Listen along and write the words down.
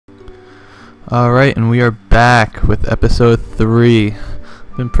Alright, and we are back with episode 3.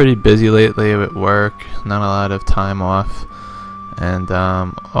 Been pretty busy lately at work, not a lot of time off. And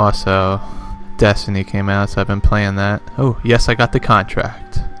also, Destiny came out, so I've been playing that. Oh, yes, I got the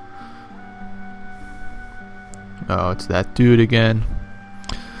contract. Oh, it's that dude again.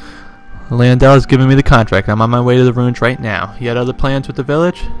 Landell is giving me the contract. I'm on my way to the ruins right now. You had other plans with the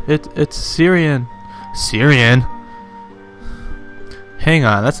village? It's Syrian. Syrian? Hang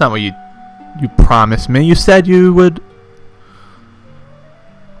on, that's not what you promised me. You said you would...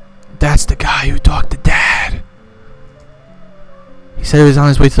 That's the guy who talked to Dad. He said he was on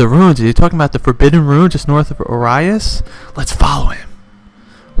his way to the ruins. Are you talking about the Forbidden Ruins just north of Orias? Let's follow him.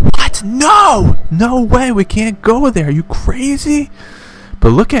 What? No! No way. We can't go there. Are you crazy? But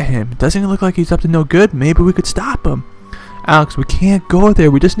look at him. Doesn't he look like he's up to no good? Maybe we could stop him. Alex, we can't go there.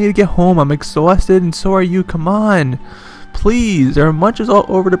 We just need to get home. I'm exhausted and so are you. Come on. Please. There are munches all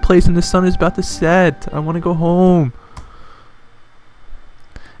over the place and the sun is about to set. I want to go home.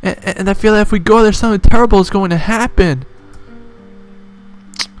 And I feel that if we go there, something terrible is going to happen.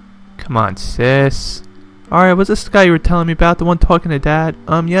 Come on, sis. Alright, was this the guy you were telling me about? The one talking to Dad?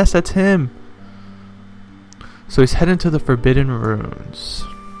 Yes, that's him. So he's heading to the Forbidden Ruins.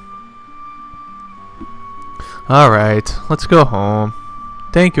 Alright, let's go home.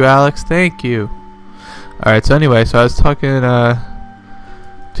 Thank you, Alex. Thank you. Alright, so anyway, so I was talking to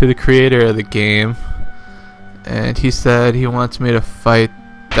the creator of the game. And he said he wants me to fight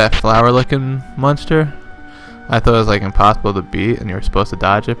that flower-looking monster. I thought it was like impossible to beat and you were supposed to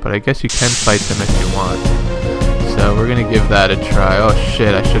dodge it, but I guess you can fight them if you want. So we're gonna give that a try. Oh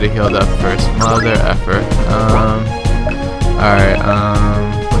shit, I should have healed up first. Mother effer. Alright,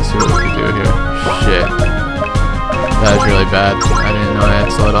 let's see what we can do here. Shit. That was really bad. I didn't know I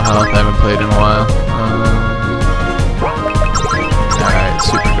had so little health. I haven't played in a while. Alright,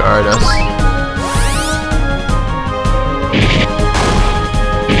 super guard us.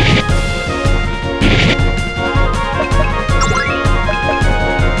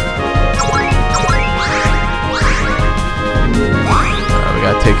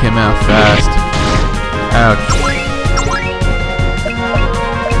 Take him out fast. Ouch.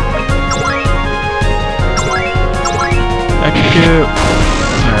 Execute.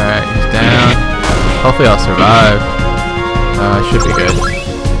 Alright, he's down. Hopefully I'll survive. I should be good.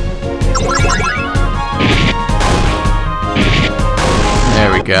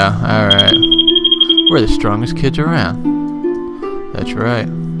 There we go. Alright. We're the strongest kids around. That's right.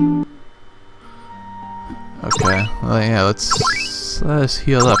 Okay. Well, yeah, let's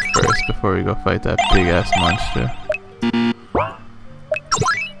heal up first before we go fight that big ass monster.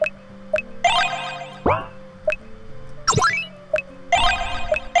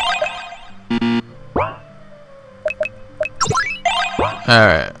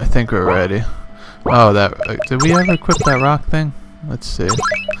 Alright, I think we're ready. Oh, did we ever equip that rock thing? Let's see.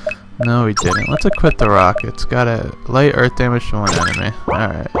 No, we didn't. Let's equip the rock. It's got a light earth damage to one enemy.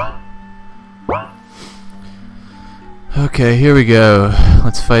 Alright. Okay, here we go.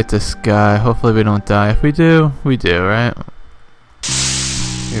 Let's fight this guy. Hopefully we don't die. If we do, we do, right?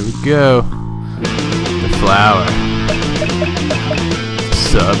 Here we go. The flower.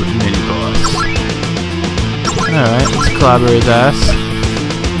 Sub mini boss. Alright, let's clobber his ass.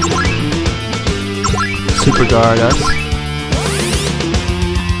 Super guard us.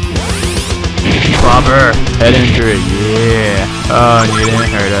 Clobber! Head injury, yeah! Oh, and you didn't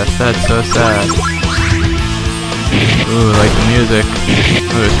hurt us. That's so sad. Ooh, like the music.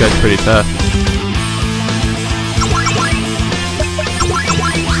 Ooh, this guy's pretty tough.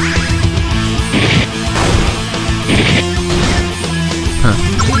 Huh.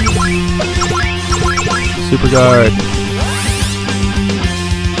 Super guard.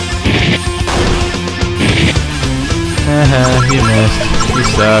 Haha, you missed. You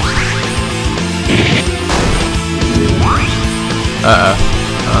suck.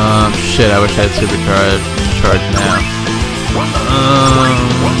 Shit, I wish I had supercharge now.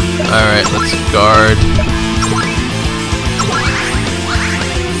 Alright, let's guard.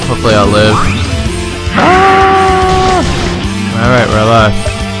 Hopefully I'll live. Ah! Alright, we're alive.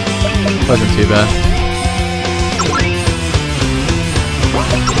 Wasn't too bad.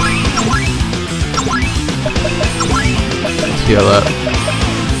 Let's heal up.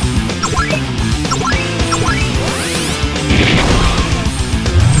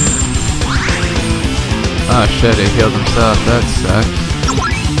 Oh shit, he healed himself. That sucks.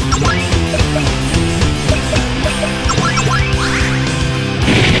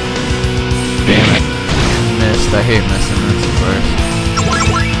 Damn it. Missed. I hate missing this, of course.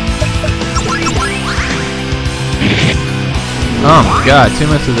 Oh my god, 2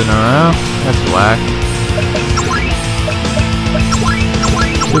 misses in a row? That's whack.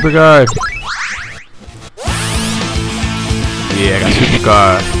 Super guard. Yeah, I got super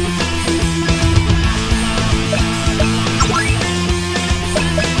guard.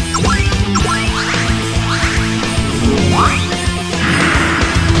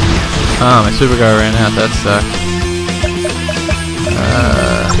 Oh, my super guard ran out. That sucks.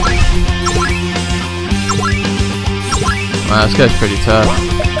 Wow, this guy's pretty tough.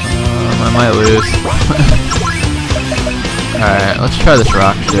 I might lose. Alright, let's try this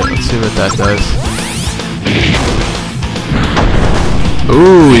rock shit. Let's see what that does.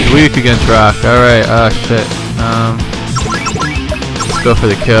 Ooh, he's weak against rock. Alright, oh shit. Let's go for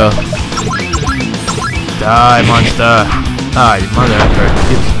the kill. Die, monster. Ah, you mother effer.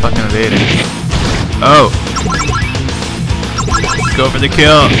 Keeps fucking evading. Oh! Let's go for the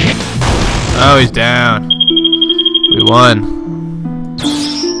kill. Oh, he's down. We won.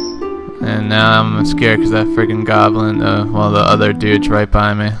 And now I'm scared because that freaking goblin, well, the other dude's right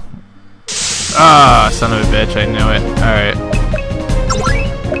by me. Ah, son of a bitch, I knew it. Alright.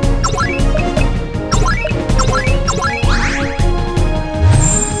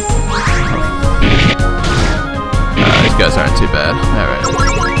 These guys aren't too bad. Alright.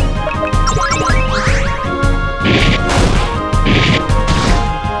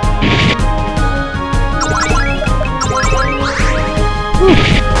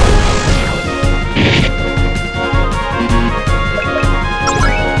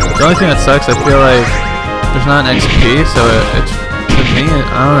 The only thing that sucks, I feel like there's not an XP, so it's, to me,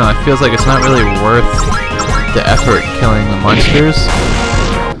 I don't know, it feels like it's not really worth the effort killing the monsters.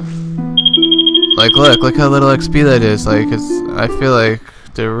 Like, look how little XP that is. Like, I feel like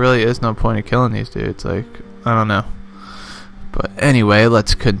there really is no point in killing these dudes. Like, I don't know. But anyway,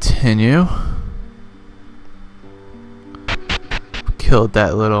 let's continue. Killed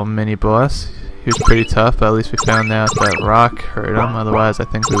that little mini boss. He was pretty tough, but at least we found out that rock hurt him. Otherwise, I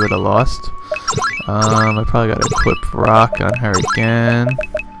think we would have lost. I probably got to equip rock on her again.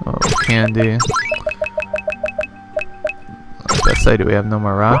 Oh, candy. I was about to say, do we have no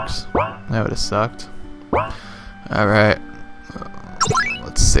more rocks? That would have sucked. Alright.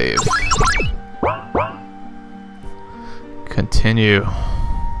 Let's save. Continue.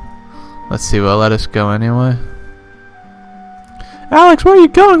 Let's see, will it let us go anyway? Alex, where are you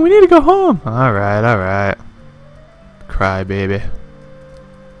going? We need to go home. Alright, alright. Cry, baby.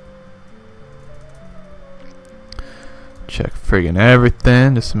 Check friggin'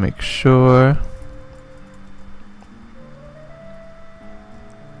 everything just to make sure.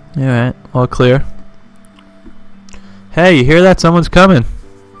 Alright, all clear. Hey, you hear that? Someone's coming.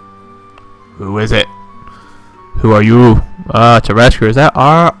 Who is it? Who are you? To rescue. Is that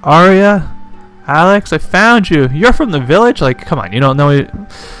Arya? Alex, I found you. You're from the village? Like, come on, you don't know it.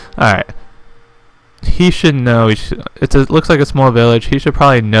 Alright. He should know. It looks like a small village. He should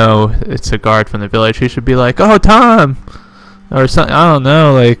probably know it's a guard from the village. He should be like, oh, Tom! Or something. I don't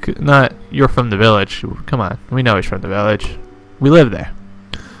know. Like, not, you're from the village. Come on. We know he's from the village. We live there.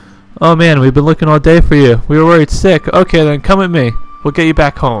 Oh, man, we've been looking all day for you. We were worried sick. Okay, then come with me. We'll get you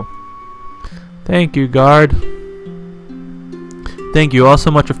back home. Thank you, guard. Thank you all so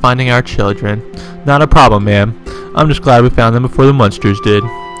much for finding our children. Not a problem, ma'am. I'm just glad we found them before the monsters did.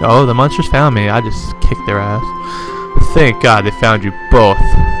 Oh, the monsters found me. I just kicked their ass. Thank God they found you both.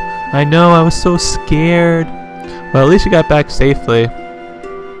 I know, I was so scared. Well, at least you got back safely.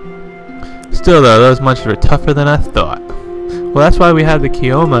 Still, though, those monsters were tougher than I thought. Well, that's why we had the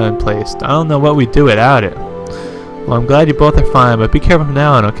Kioma in place. I don't know what we'd do without it. Well, I'm glad you both are fine, but be careful from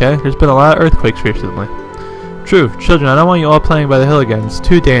now on, okay? There's been a lot of earthquakes recently. True. Children, I don't want you all playing by the hill again. It's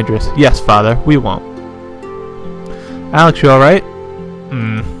too dangerous. Yes, Father. We won't. Alex, you alright?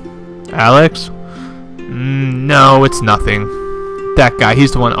 Alex? No, it's nothing. That guy,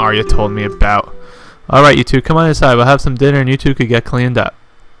 he's the one Arya told me about. Alright, you two, come on inside. We'll have some dinner and you two could get cleaned up.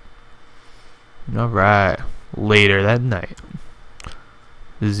 Alright. Later that night.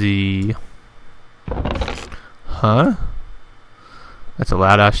 Z. Huh? That's a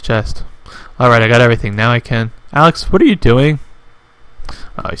loud ass chest. Alright, I got everything. Now I can. Alex, what are you doing?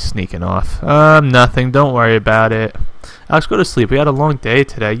 Oh, he's sneaking off. Nothing. Don't worry about it. Alex, go to sleep. We had a long day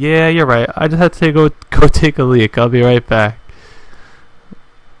today. Yeah, you're right. I just had to go take a leak. I'll be right back.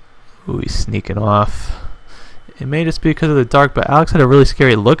 Ooh, he's sneaking off. It may just be because of the dark, but Alex had a really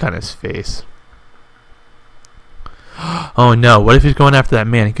scary look on his face. Oh no, what if he's going after that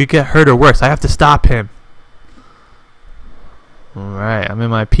man? He could get hurt or worse. I have to stop him. Alright, I'm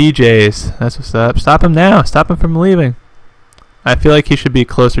in my PJs. That's what's up. Stop him now. Stop him from leaving. I feel like he should be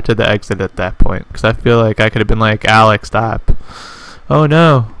closer to the exit at that point. Because I feel like I could have been like, Alex, stop. Oh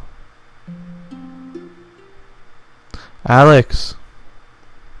no. Alex.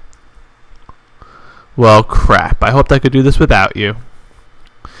 Well, crap. I hoped I could do this without you.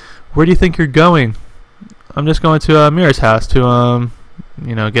 Where do you think you're going? I'm just going to Mira's house to,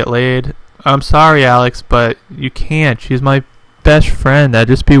 get laid. I'm sorry, Alex, but you can't. She's my best friend. That'd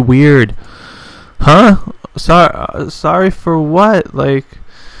just be weird. Huh? Sorry for what? Like,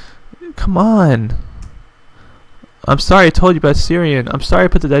 come on. I'm sorry I told you about Syrian. I'm sorry I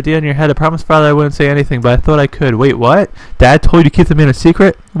put that idea in your head. I promised Father I wouldn't say anything, but I thought I could. Wait, what? Dad told you to keep the man a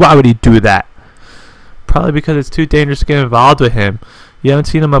secret? Why would he do that? Probably because it's too dangerous to get involved with him. You haven't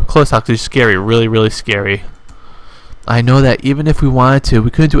seen him up close, Alex. He's scary. Really, really scary. I know that. Even if we wanted to, we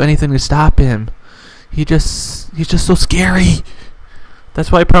couldn't do anything to stop him. He's just so scary.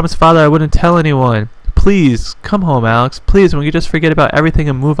 That's why I promised Father I wouldn't tell anyone. Please, come home, Alex. Please, and we can just forget about everything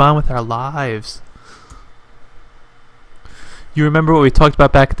and move on with our lives. You remember what we talked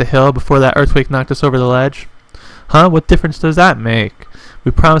about back at the hill before that earthquake knocked us over the ledge? Huh? What difference does that make?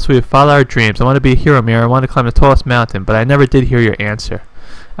 We promised we would follow our dreams. I want to be a hero, Mira. I want to climb the tallest mountain, but I never did hear your answer.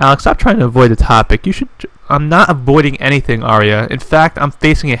 Alex, stop trying to avoid the topic. I'm not avoiding anything, Arya. In fact, I'm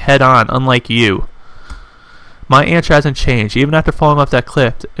facing it head on, unlike you. My answer hasn't changed, even after falling off that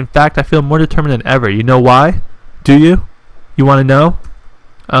cliff. In fact, I feel more determined than ever. You know why? Do you? You want to know?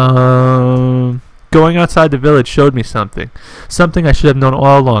 Going outside the village showed me something. Something I should have known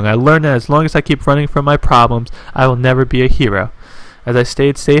all along. I learned that as long as I keep running from my problems, I will never be a hero. As I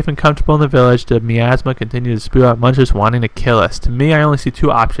stayed safe and comfortable in the village, the miasma continued to spew out munchers wanting to kill us. To me, I only see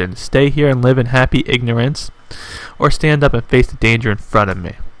two options. Stay here and live in happy ignorance, or stand up and face the danger in front of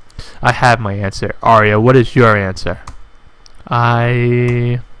me. I have my answer. Arya, what is your answer?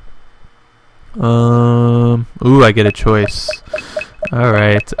 I get a choice.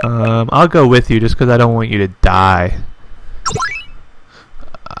 Alright, I'll go with you just because I don't want you to die.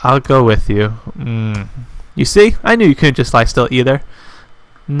 I'll go with you. You see? I knew you couldn't just lie still either.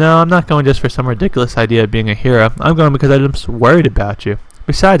 No, I'm not going just for some ridiculous idea of being a hero. I'm going because I'm just worried about you.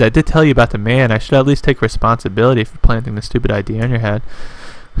 Besides, I did tell you about the man. I should at least take responsibility for planting the stupid idea in your head.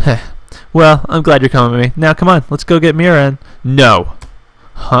 Well, I'm glad you're coming with me. Now, come on, let's go get Mira and... No.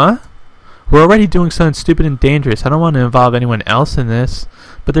 Huh? We're already doing something stupid and dangerous. I don't want to involve anyone else in this.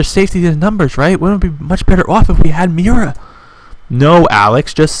 But there's safety in numbers, right? Wouldn't we be much better off if we had Mira? No,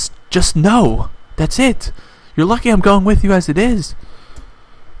 Alex. Just no. That's it. You're lucky I'm going with you as it is.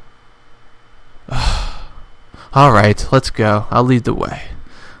 Alright, let's go. I'll lead the way.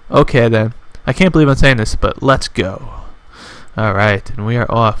 Okay then. I can't believe I'm saying this, but let's go. Alright, and we are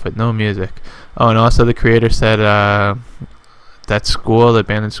off with no music. Oh, and also the creator said that school, the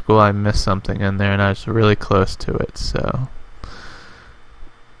abandoned school, I missed something in there and I was really close to it, so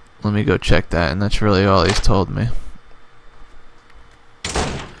let me go check that, and that's really all he's told me.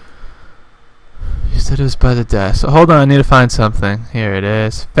 He said it was by the desk. Hold on, I need to find something. Here it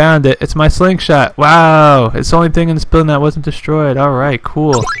is. Found it. It's my slingshot. Wow. It's the only thing in this building that wasn't destroyed. Alright,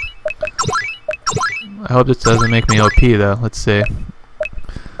 cool. I hope this doesn't make me OP though. Let's see.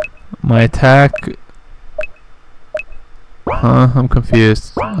 My attack. Huh? I'm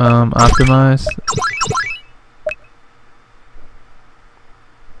confused. Optimize.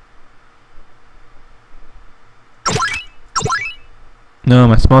 No,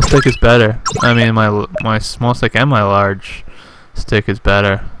 my small stick is better. I mean, my small stick and my large stick is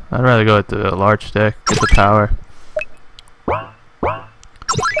better. I'd rather go with the large stick. Get the power.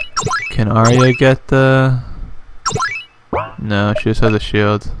 Can Arya get the... No, she just has a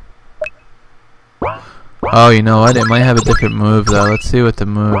shield. Oh, you know what? It might have a different move, though. Let's see what the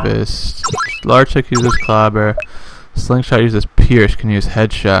move is. Large stick uses clobber. Slingshot uses pierce. Can use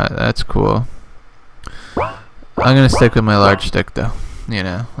headshot. That's cool. I'm gonna stick with my large stick, though. You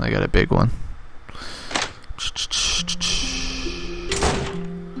know, I got a big one.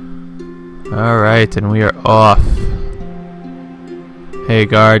 Alright, and we are off. Hey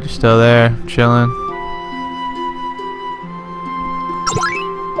guard, you still there? Chilling?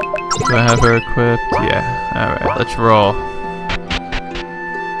 Do I have her equipped? Yeah. Alright, let's roll.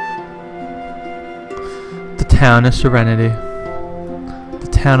 The town of serenity.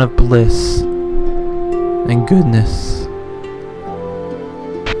 The town of bliss and goodness.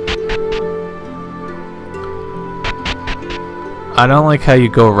 I don't like how you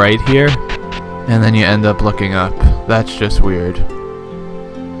go right here and then you end up looking up. That's just weird.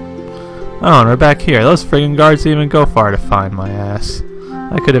 Oh, and we're back here. Those friggin' guards didn't even go far to find my ass.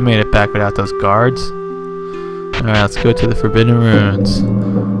 I could have made it back without those guards. Alright, let's go to the Forbidden Ruins.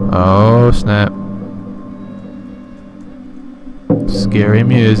 Oh, snap. Scary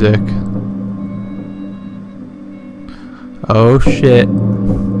music. Oh, shit.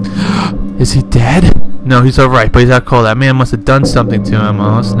 Is he dead? No, he's alright, but he's out cold. That man must have done something to him.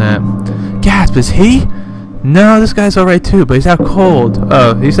 Oh, snap. Gasp, is he? No, this guy's alright too, but he's out cold.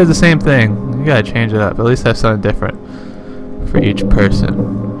 Oh, he said the same thing. You gotta change it up. At least have something different for each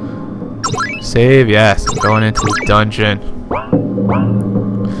person. Save, yes. I'm going into the dungeon.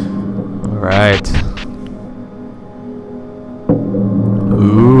 Alright.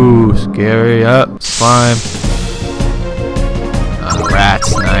 Ooh, scary. Up, slime. Oh,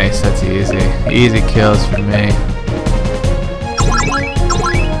 rats, nice. That's easy. Easy kills for me.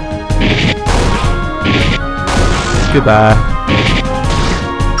 Goodbye.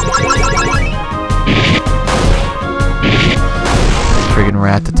 Friggin'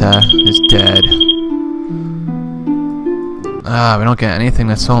 Ratata is dead. Ah, we don't get anything.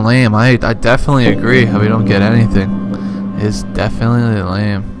 That's so lame. I definitely agree how we don't get anything. It's definitely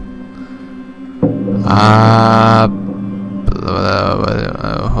lame.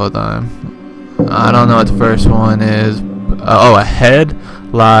 Hold on. I don't know what the first one is. Oh, ahead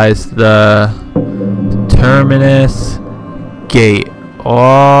lies the Terminus Gate.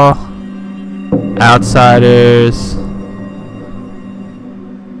 All outsiders,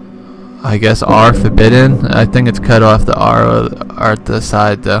 I guess, are forbidden. I think it's cut off the R at the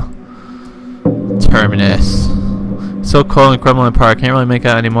side though. Terminus. So cold and crumbling apart. Can't really make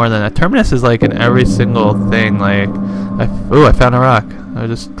out any more than that. Terminus is like in every single thing. Like, ooh, I found a rock. I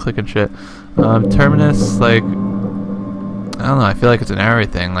was just clicking shit. Terminus, like, I don't know. I feel like it's in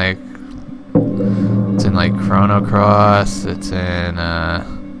everything. Like, it's in like Chrono Cross. It's in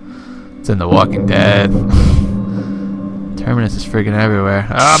The Walking Dead. Terminus is freaking everywhere.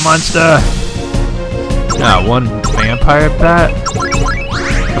 Ah, monster! Ah, one vampire bat?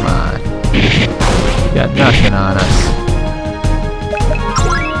 Come on. You got nothing on us.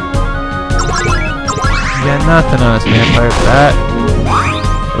 You got nothing on us, vampire bat.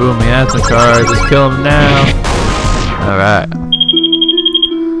 Ooh, miasma charge. Just kill him now. Alright.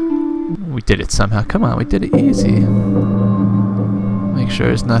 We did it somehow. Come on, we did it easy. Make sure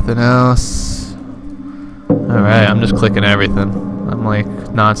there's nothing else. Alright, I'm just clicking everything. I'm like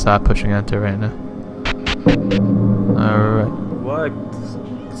non-stop pushing enter right now. Alright. What?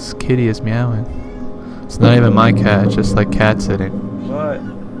 This kitty is meowing. It's not even my cat, it's just like cat sitting. What?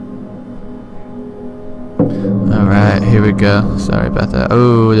 Alright, here we go. Sorry about that.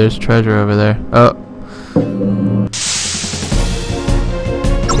 Oh, there's treasure over there. Oh.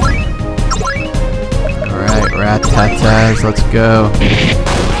 Alright, rat-tat-tats, let's go.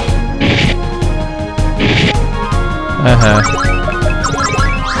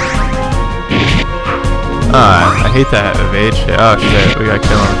 I hate that evade shit. Oh shit, we gotta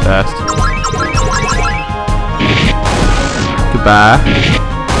kill him fast. Goodbye.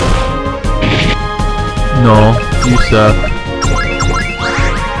 No, you suck.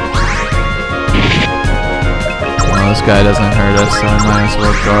 Well, this guy doesn't hurt us, so we might as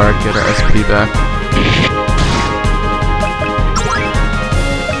well guard, get our SP back.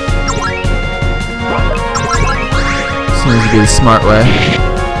 Seems to be the smart way.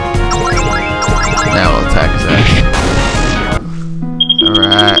 Now we'll attack his ass.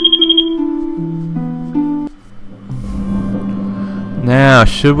 Alright. Now,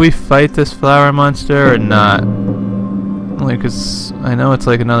 should we fight this flower monster or not? Like, cause I know it's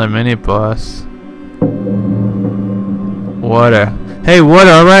like another mini boss. Water. Hey, water,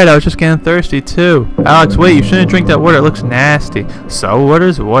 alright, I was just getting thirsty too. Alex, wait, you shouldn't drink that water, it looks nasty. So, what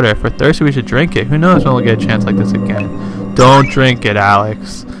is water? If we're thirsty, we should drink it. Who knows when we'll get a chance like this again. Don't drink it,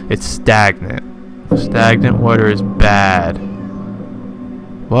 Alex. It's stagnant. Stagnant water is bad.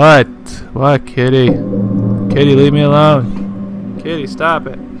 What? What, kitty? Kitty, leave me alone. Kitty, stop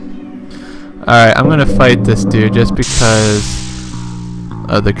it. Alright, I'm gonna fight this dude just because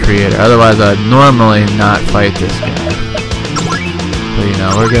of the creator. Otherwise, I'd normally not fight this guy. But you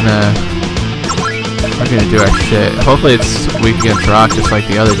know, we're gonna do our shit. Hopefully it's weak against rock just like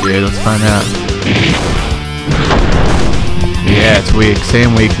the other dude. Let's find out. Yeah, it's weak.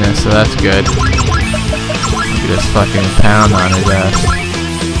 Same weakness, so that's good. You just fucking pound on his ass.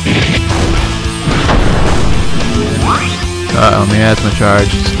 Uh-oh, miasma charge.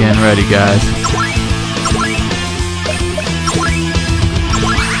 Just getting ready, guys.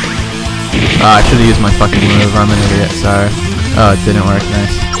 Oh, I should've used my fucking move. I'm an idiot, sorry. Oh, it didn't work.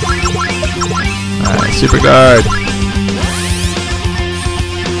 Nice. Alright, super guard.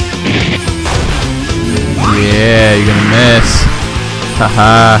 Yeah, you're gonna miss.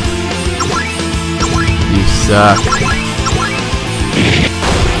 Haha. You suck.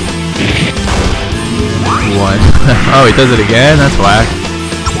 One. Oh, he does it again? That's whack.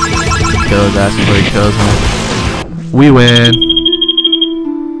 Kill his ass before he kills me. We win.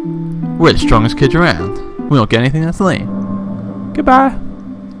 We're the strongest kids around. We don't get anything, that's lame. Goodbye.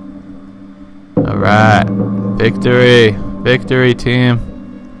 Alright. Victory. Victory, team.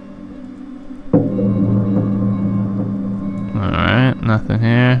 Alright, nothing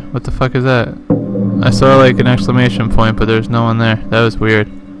here. What the fuck is that? I saw like an exclamation point, but there's no one there. That was weird. I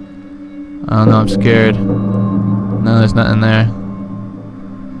don't know, I'm scared. No, there's nothing there.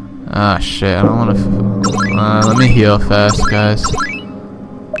 Ah, shit, I don't want to... let me heal fast, guys.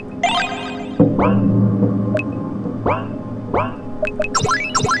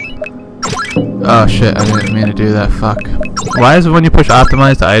 Oh shit, I didn't mean to do that, fuck. Why is it when you push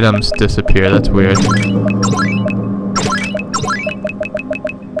optimized items disappear? That's weird.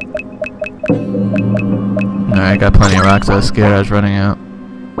 Alright, I got plenty of rocks. I was scared I was running out.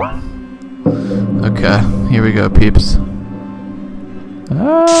 Okay, here we go, peeps.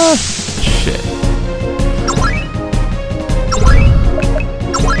 Ah, shit.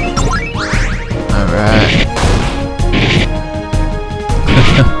 Alright.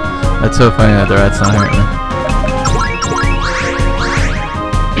 That's so funny that the rat's not hurting me.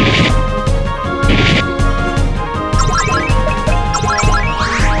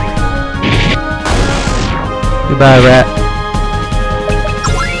 Goodbye, rat.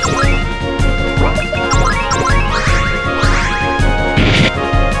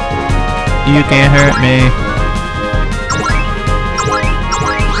 You can't hurt me.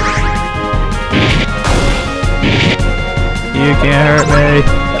 You can't hurt me.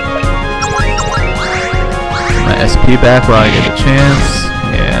 My SP back while I get the chance.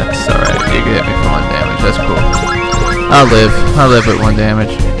 Yeah, it's alright. You can hit me for 1 damage. That's cool. I'll live. I'll live with 1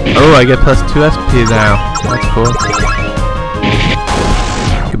 damage. Oh, I get plus 2 SP now. That's cool.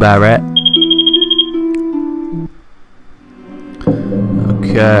 Goodbye, rat.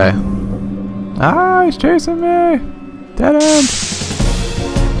 Okay. Ah, he's chasing me! Dead end!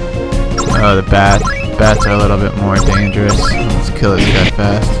 Oh, the bat. Bats are a little bit more dangerous. Let's kill this guy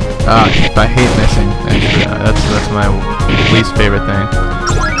fast. Ah, I hate missing. That's my least favorite thing.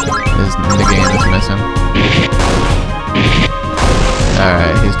 Is the game is missing.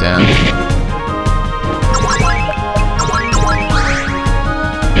 Alright, he's down.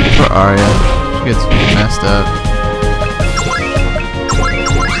 Poor Arya. She gets messed up.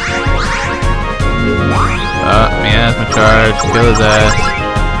 Miasma charge, kill his ass.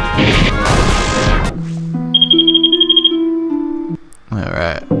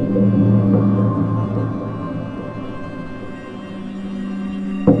 Alright.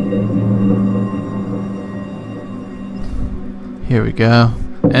 Here we go.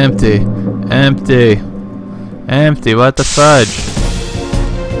 Empty. Empty. Empty. What the fudge?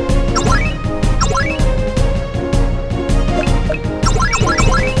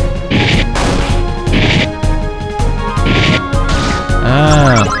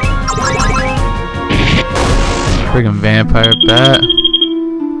 Ah. Friggin' vampire bat.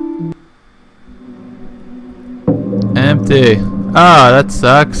 Empty. Oh, that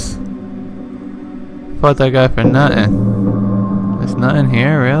sucks. Fought that guy for nothing. There's nothing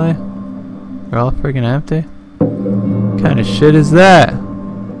here, really? They're all friggin' empty? What kind of shit is that?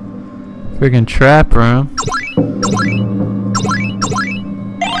 Friggin' trap room.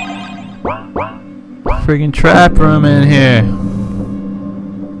 Friggin' trap room in here.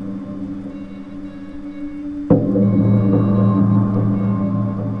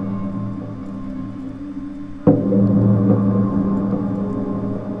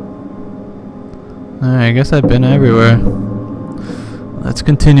 Alright, I guess I've been everywhere. Let's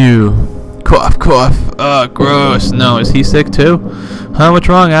continue. Cough, cough. Ugh, gross. No, is he sick too? Huh, what's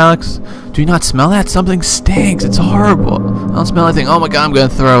wrong, Alex? Do you not smell that? Something stinks. It's horrible. I don't smell anything. Oh my god, I'm gonna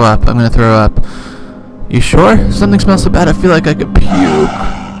throw up. I'm gonna throw up. You sure? Something smells so bad I feel like I could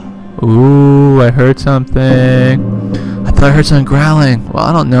puke. Ooh, I heard something. I thought I heard something growling. Well,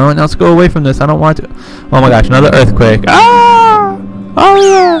 I don't know. Now let's go away from this. I don't want to. Oh my gosh, another earthquake. Ah! Oh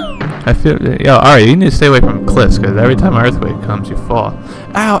yeah! I feel, yo, Ari, you need to stay away from cliffs, because every time an earthquake comes, you fall.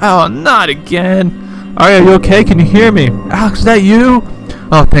 Ow, ow, not again! Ari, are you okay? Can you hear me? Alex, is that you?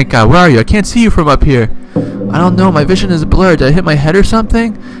 Oh, thank God. Where are you? I can't see you from up here. I don't know. My vision is blurred. Did I hit my head or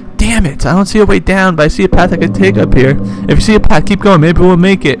something? Damn it. I don't see a way down, but I see a path I could take up here. If you see a path, keep going. Maybe we'll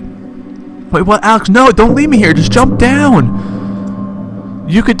make it. Wait, what? Alex, no, don't leave me here. Just jump down.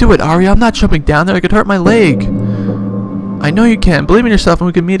 You could do it, Ari. I'm not jumping down there. I could hurt my leg. I know you can. Believe in yourself and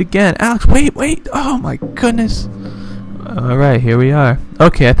we can meet again. Alex, wait, wait. Oh, my goodness. Alright, here we are.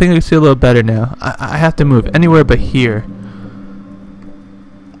 Okay, I think I can see a little better now. I have to move anywhere but here.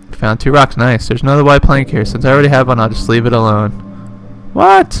 Found 2 rocks. Nice. There's another white plank here. Since I already have one, I'll just leave it alone.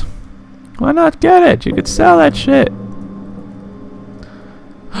 What? Why not get it? You could sell that shit.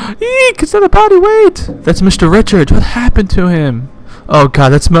 Eek! It's not a body weight! That's Mr. Richards. What happened to him? Oh god,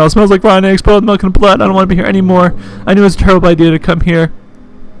 that smells like rotten eggs, boiled milk, and blood. I don't want to be here anymore. I knew it was a terrible idea to come here.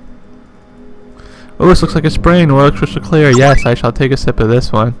 Oh, this looks like a spring. The water looks crystal clear. Yes, I shall take a sip of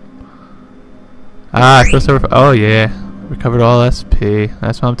this one. Ah, I feel oh yeah. Recovered all SP.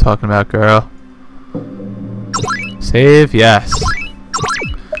 That's what I'm talking about, girl. Save, yes.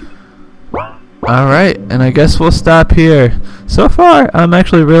 Alright, and I guess we'll stop here. So far, I'm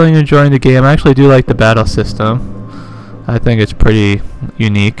actually really enjoying the game. I actually do like the battle system. I think it's pretty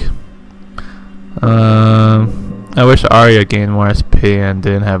unique. I wish Arya gained more SP and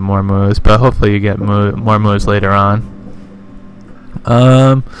didn't have more moves, but hopefully you get more moves later on.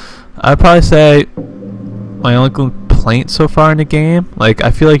 I'd probably say my only complaint so far in the game, like, I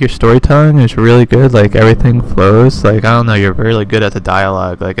feel like your storytelling is really good, like, everything flows, like, I don't know, you're really good at the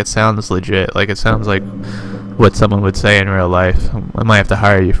dialogue, like, it sounds legit, like, it sounds like what someone would say in real life. I might have to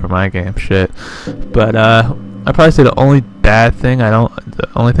hire you for my game, shit. But, I'd probably say the only thing I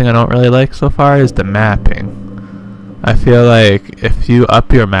don't really like so far is the mapping. I feel like if you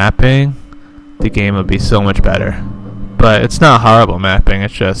up your mapping, the game would be so much better. But it's not horrible mapping,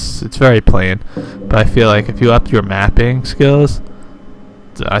 it's very plain. But I feel like if you up your mapping skills,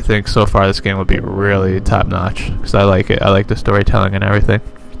 I think so far this game would be really top notch. Because I like it. I like the storytelling and everything.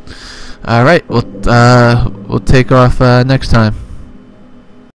 Alright, we'll take off next time.